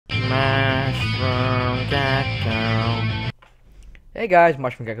Mushroom Gecko. Hey guys,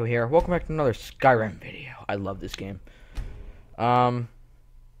 Mushroom Gecko here. Welcome back to another Skyrim video. I love this game. There's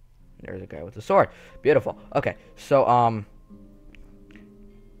a guy with a sword. Beautiful. Okay, so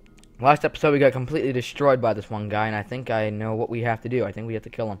last episode we got completely destroyed by this one guy, and I think I know what we have to do. I think we have to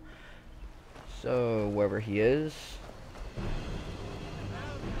kill him. So wherever he is.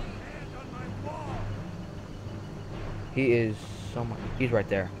 He is somewhere. He's right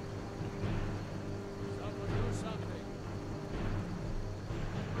there.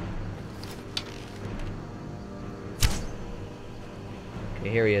 Okay,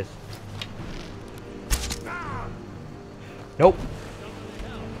 here he is. Nope.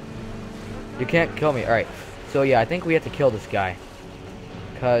 You can't kill me. Alright. So yeah, I think we have to kill this guy.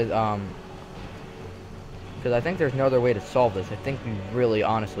 Because I think there's no other way to solve this. I think we really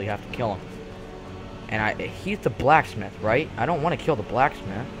honestly have to kill him. And he's the blacksmith, right? I don't want to kill the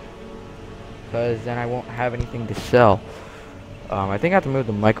blacksmith. Because then I won't have anything to sell. I think I have to move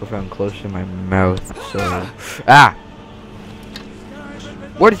the microphone closer to my mouth. So... Ah!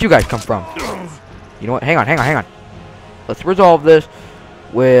 Where did you guys come from? You know what? Hang on. Let's resolve this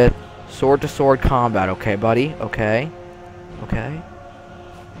with sword-to-sword combat, okay, buddy? Okay.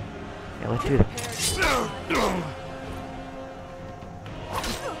 Yeah, let's do that.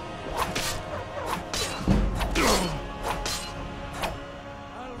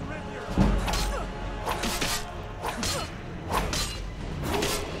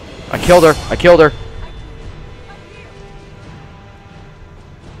 I killed her.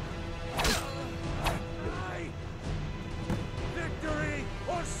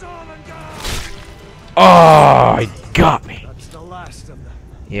 Oh, he got me. That's the last of them.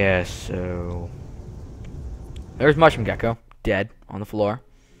 Yeah, so there's Mushroom Gecko, dead on the floor.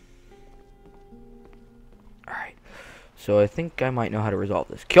 Alright. So I think I might know how to resolve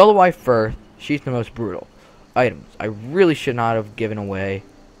this. Kill the wife first. She's the most brutal. Items. I really should not have given away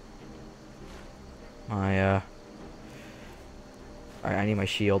my Alright, I need my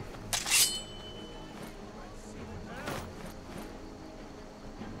shield.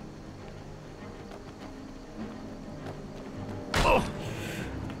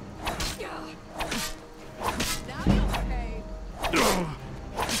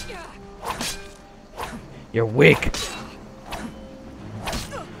 You're weak.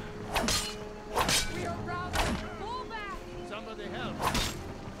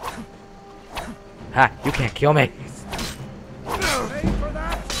 Ha! You can't kill me.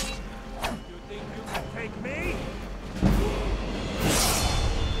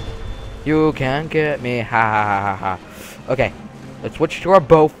 You can't get me. Ha ha ha ha. Okay, let's switch to our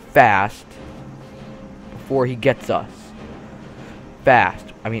bow fast before he gets us. Fast.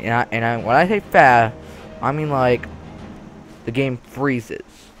 I mean, and when I say fast, I mean like the game freezes.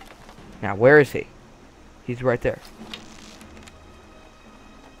 Now, where is he? He's right there.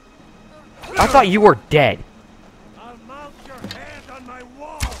 I thought you were dead. I'll mount your head on my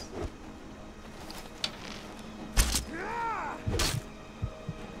wall.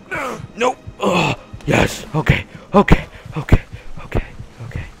 Nope. Oh, yes. Okay.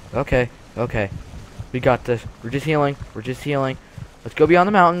 We got this. We're just healing. Let's go beyond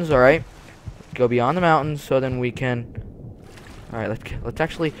the mountains, alright? Let's go beyond the mountains so then we can... Alright, let's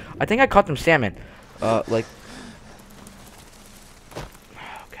actually... I think I caught some salmon. Like...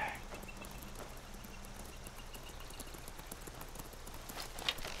 Okay.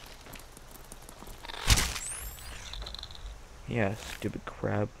 Yeah, stupid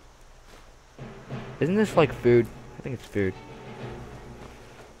crab. Isn't this like food? I think it's food.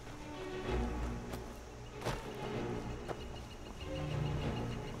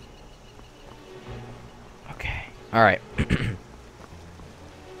 Alright. I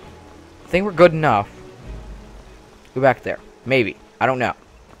think we're good enough. Go back there. Maybe. I don't know.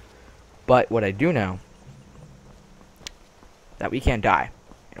 But what I do know, that we can't die.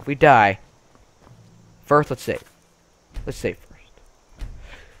 If we die, first let's save. Let's save first.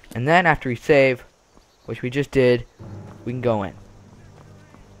 And then after we save, which we just did, we can go in.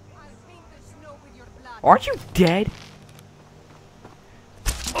 Aren't you dead?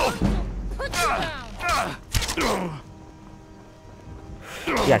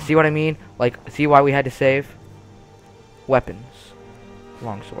 Yeah, see what I mean? Like, see why we had to save? Weapons.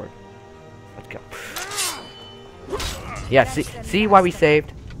 Longsword. Let's go. Yeah, see why we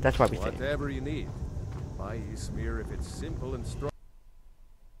saved? That's why we saved. Whatever you need. Buy you smear if it's simple and strong.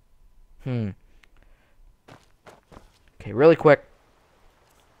 Okay, really quick.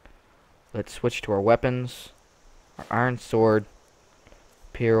 Let's switch to our weapons. Our iron sword.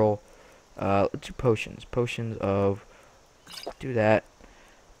 Pyrrol. Let's do potions. Potions of... Do that.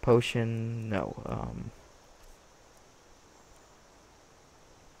 Potion, no.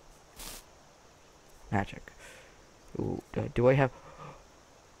 Magic. Ooh, do I have...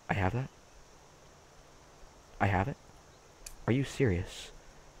 I have that? I have it? Are you serious?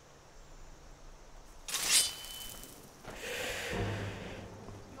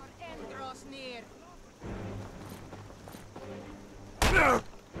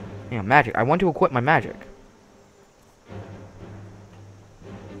 Yeah, magic. I want to equip my magic.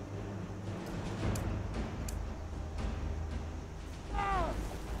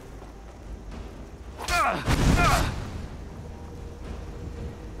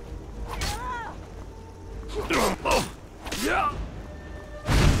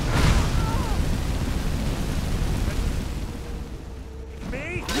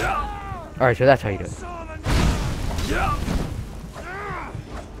 Alright, so that's how you do it.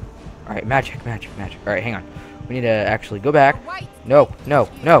 Alright, magic. Alright, hang on. We need to actually go back. No.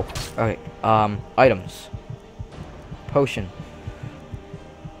 Okay, items. Potion.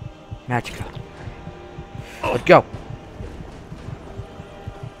 Magica. Let's go.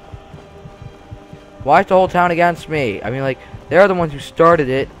 Why is the whole town against me? I mean, like, they're the ones who started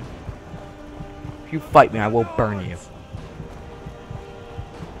it. If you fight me, I will burn you.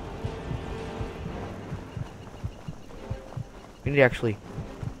 We need to actually...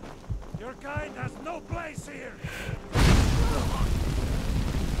 Your kind has no place here.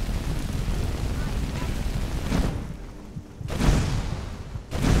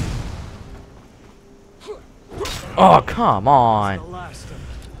 Oh, come on.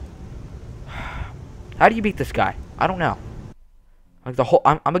 How do you beat this guy? I don't know. Like the whole...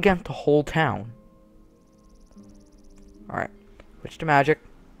 I'm against the whole town. Alright. Switch to magic.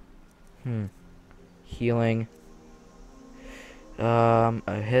 Healing.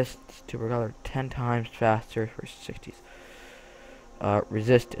 A hiss to recover 10 times faster for 60s.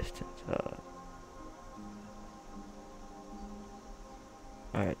 Resist distance.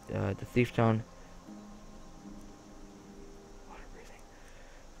 Alright, the thief stone. Water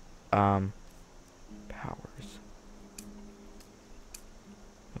breathing. Powers.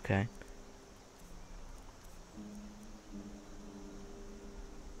 Okay.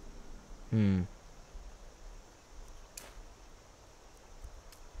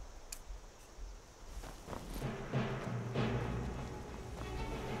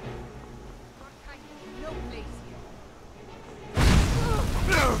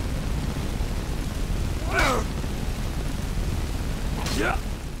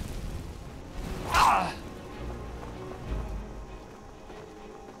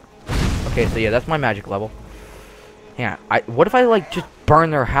 Okay, so yeah, that's my magic level. Yeah, what if I like just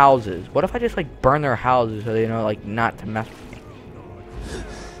burn their houses? What if I just like burn their houses so they know like not to mess with me?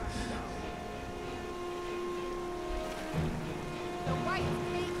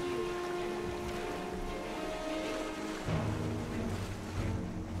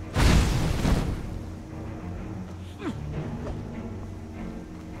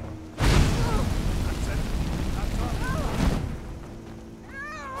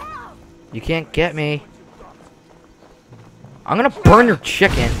 You can't get me. I'm gonna burn your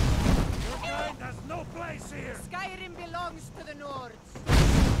chicken. There's no place here. Skyrim belongs to the Nords.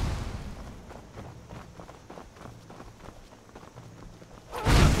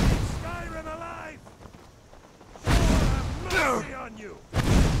 Skyrim alive. Have mercy on you.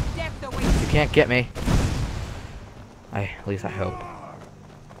 Death awaits. You can't get me. At least I hope.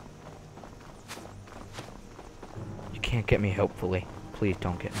 You can't get me, hopefully. Please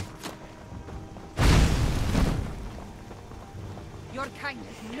don't get me. Your kind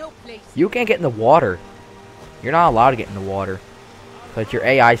has no place. You can't get in the water. You're not allowed to get in the water. But your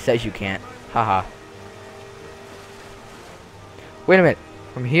AI says you can't. Haha. Wait a minute.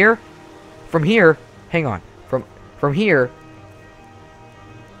 From here? From here? Hang on. From here.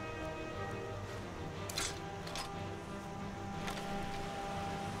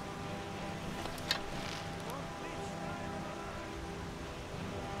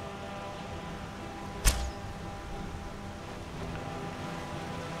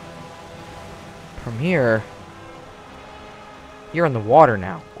 From here, you're in the water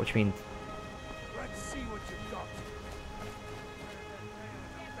now, which means... Let's see what you've got.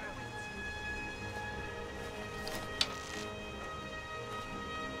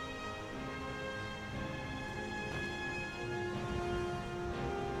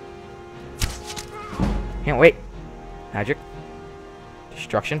 Can't wait. Magic.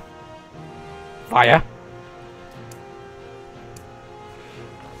 Destruction. Fire.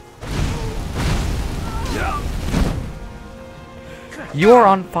 You are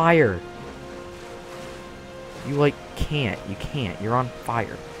on fire. You like can't. You can't. You're on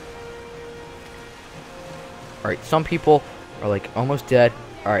fire. Alright, some people are like almost dead.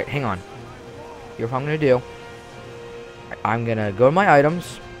 Alright, hang on. Here's what I'm gonna do. I'm gonna go to my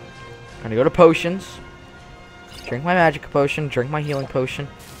items. I'm gonna go to potions. Drink my magic potion. Drink my healing potion.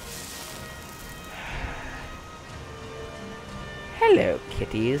 Hello,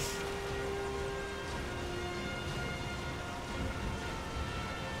 kitties.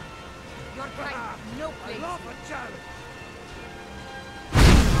 Your kind, no place.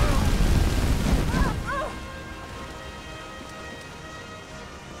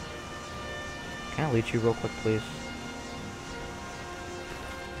 Can I leech you real quick, please?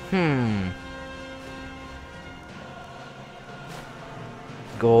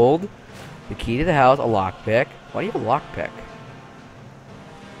 Gold. The key to the house. A lockpick. Why do you have a lockpick?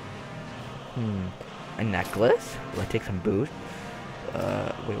 A necklace? Will I take some boost?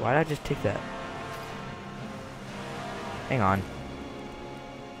 Wait, why did I just take that? Hang on.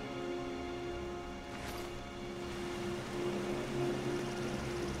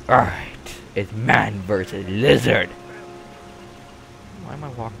 Alright. It's man versus lizard. Why am I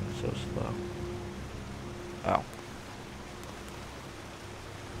walking so slow? Oh.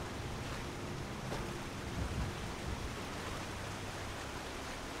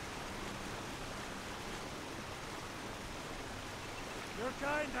 Your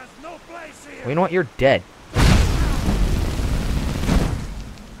kind has no place here. Well, you know what? You're dead.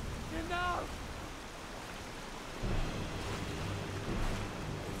 Enough.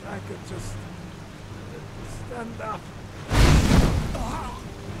 If I could just stand up.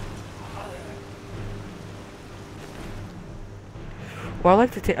 Well, I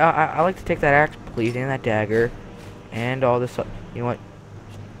like to take that axe, please, and that dagger, and all this. You know what?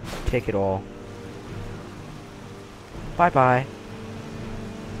 Take it all. Bye bye.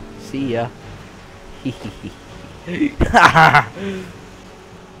 See ya.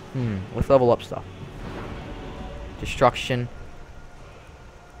 Let's level up stuff. Destruction.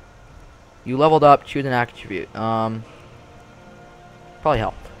 You leveled up. Choose an attribute. Probably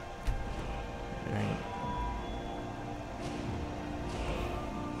help. And then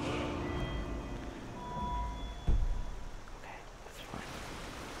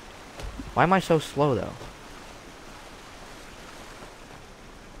why am I so slow, though?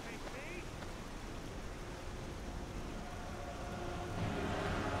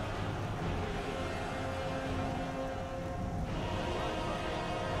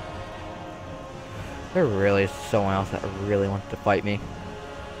 There really is someone else that really wants to fight me.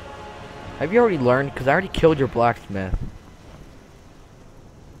 Have you already learned? Because I already killed your blacksmith.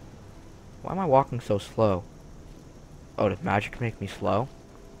 Why am I walking so slow? Oh, does magic make me slow?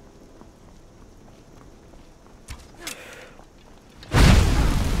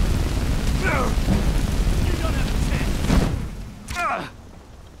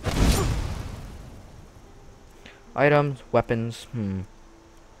 Items, weapons,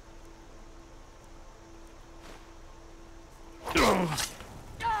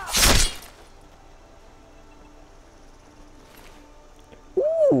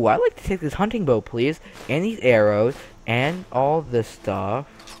 Ooh, I'd like to take this hunting bow, please, and these arrows, and all this stuff.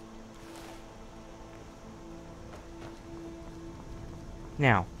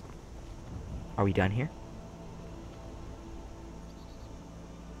 Now, are we done here?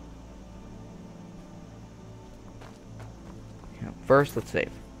 First, let's save.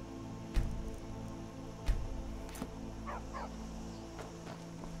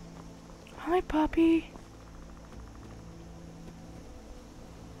 Hi, puppy.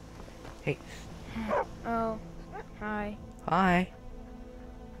 Hey. Oh, hi. Hi.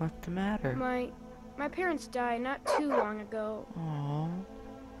 What's the matter? My parents died not too long ago. Aww.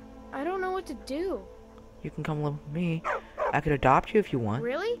 I don't know what to do. You can come live with me. I could adopt you if you want.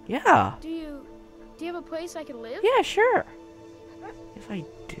 Really? Yeah. Do you have a place I can live? Yeah, sure. Yes, I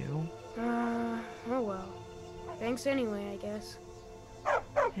do. Oh well. Thanks anyway, I guess.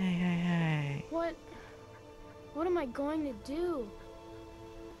 Hey. What am I going to do?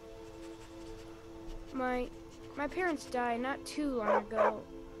 My parents died not too long ago.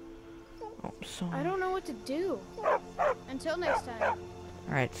 Oh, so. I don't know what to do. Until next time.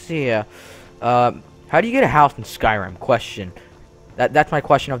 Alright, see ya. How do you get a house in Skyrim? Question. That's my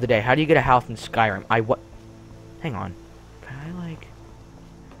question of the day. How do you get a house in Skyrim? Hang on. Can I, like...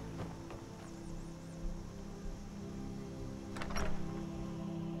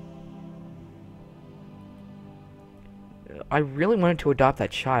 I really wanted to adopt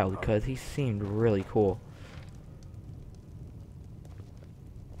that child because he seemed really cool.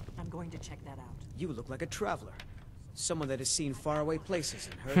 I'm going to check that out. You look like a traveler. Someone that has seen faraway places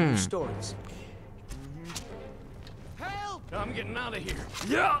and heard new stories. Help! I'm getting out of here.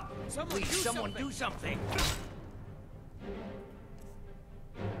 Yeah! Please, someone do something.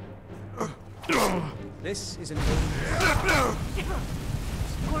 This is an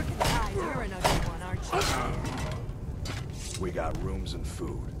Scork and guys, you're an ugly one, aren't you? We got rooms and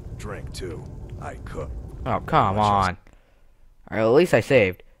food. Drink, too. I cook. Oh, come on. Alright, at least I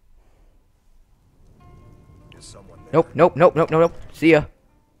saved. Is someone there? Nope, nope, nope, nope, nope, nope. See ya.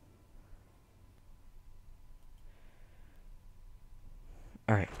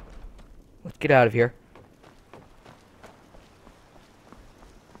 Alright. Let's get out of here.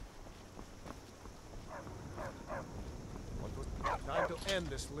 Time to end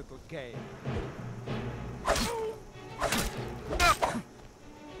this little game.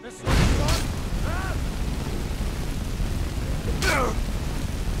 This one's fun.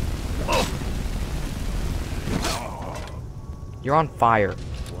 You're on fire.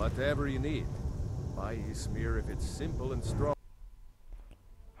 Whatever you need. Buy Ysmir if it's simple and strong.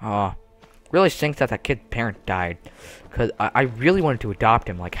 Really stinks that that kid's parent died. Because I really wanted to adopt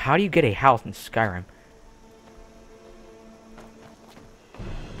him. Like, how do you get a house in Skyrim?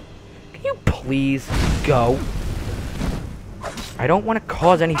 Can you please go? I don't want to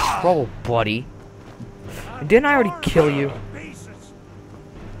cause any trouble, buddy. Didn't I already kill you?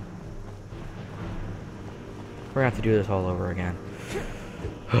 We're gonna have to do this all over again.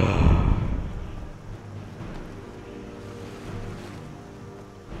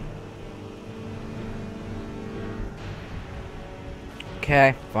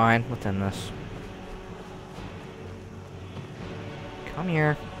 Okay, fine. Let's end this. Come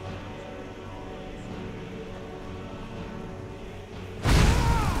here.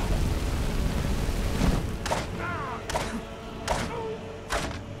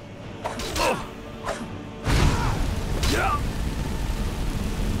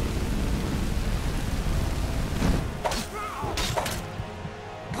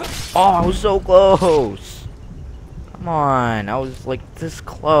 Oh, I was so close. Come on, I was like this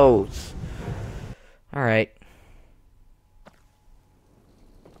close. Alright.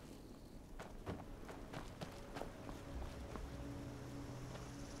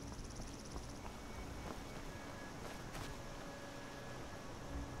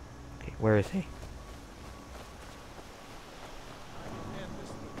 Okay, where is he? End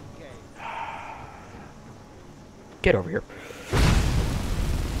this little game. Get over here.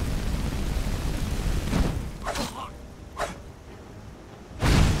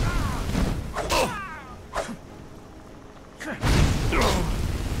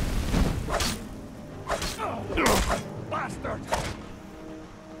 Bastard! Time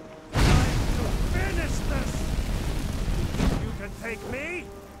to finish this! You can take me?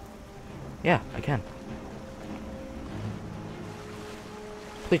 Yeah, I can.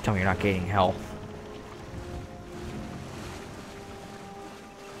 Please tell me you're not gaining health.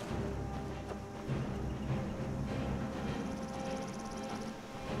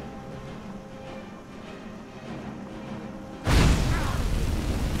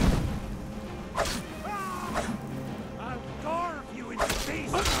 I'll carve you into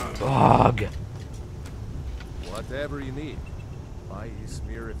pieces! Dog. Whatever you need. Buy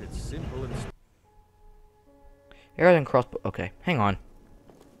Ysmir if it's simple and Arrows and crossbow. Okay, hang on.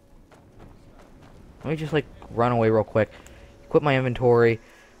 Let me just like run away real quick. Equip my inventory.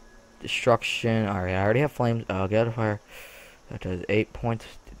 Destruction. Alright, I already have flames. Get out of fire. That does 8 points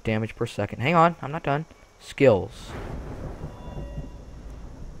damage per second. Hang on, I'm not done. Skills.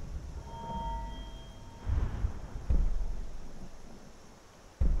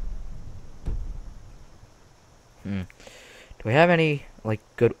 Do we have any, like,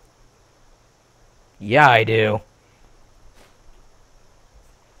 good... Yeah, I do.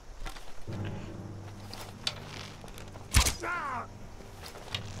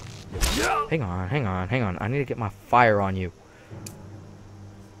 Hang on, hang on, hang on. I need to get my fire on you.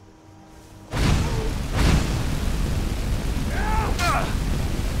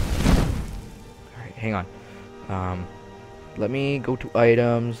 Alright, hang on. Let me go to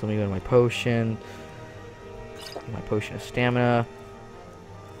items. Let me go to my potion. My potion of stamina.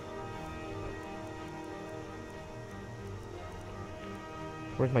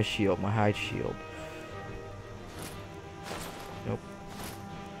 Where's my shield? My hide shield. Nope.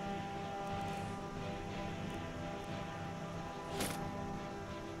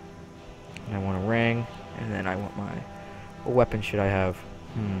 And I want a ring, and then I want my... What weapon should I have?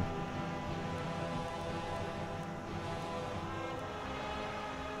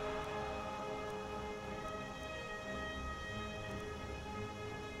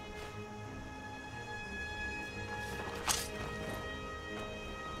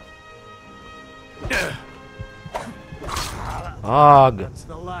 Ugh. that's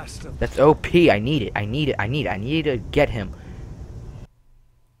the last of That's OP. I need it. I need it. I need it. I need to get him.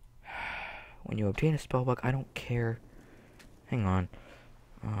 When you obtain a spell book, I don't care. Hang on.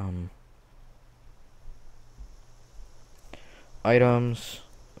 Items,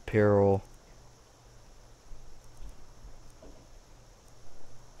 apparel.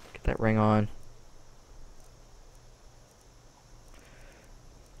 Get that ring on.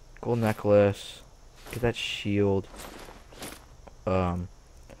 Gold necklace. Get that shield. Let's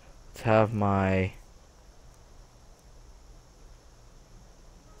have my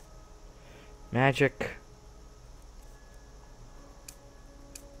magic.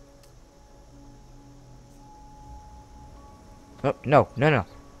 Oh, no.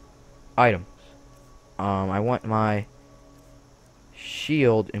 Items. I want my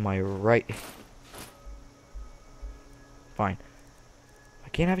shield in my right. Fine. I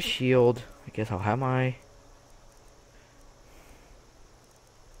can't have a shield. I guess I'll have my.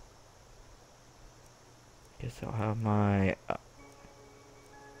 Guess I'll have my.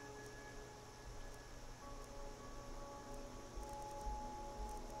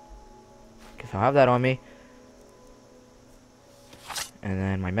 Guess I'll have that on me. And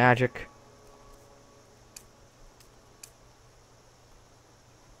then my magic.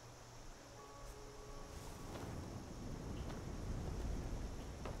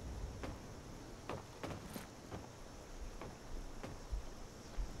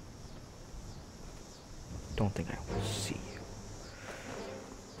 Don't think I will see you.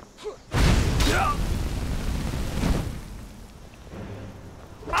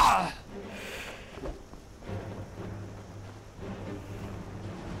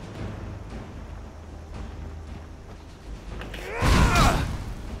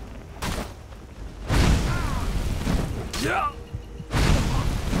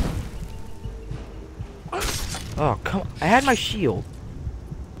 Oh, come on. I had my shield.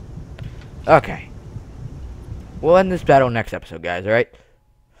 Okay. We'll end this battle next episode, guys, alright?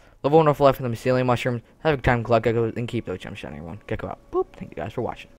 Live a wonderful life with the mycelium mushrooms. Have a good time, collect geckos, and keep those gems shining, everyone. Gecko out. Boop. Thank you guys for watching.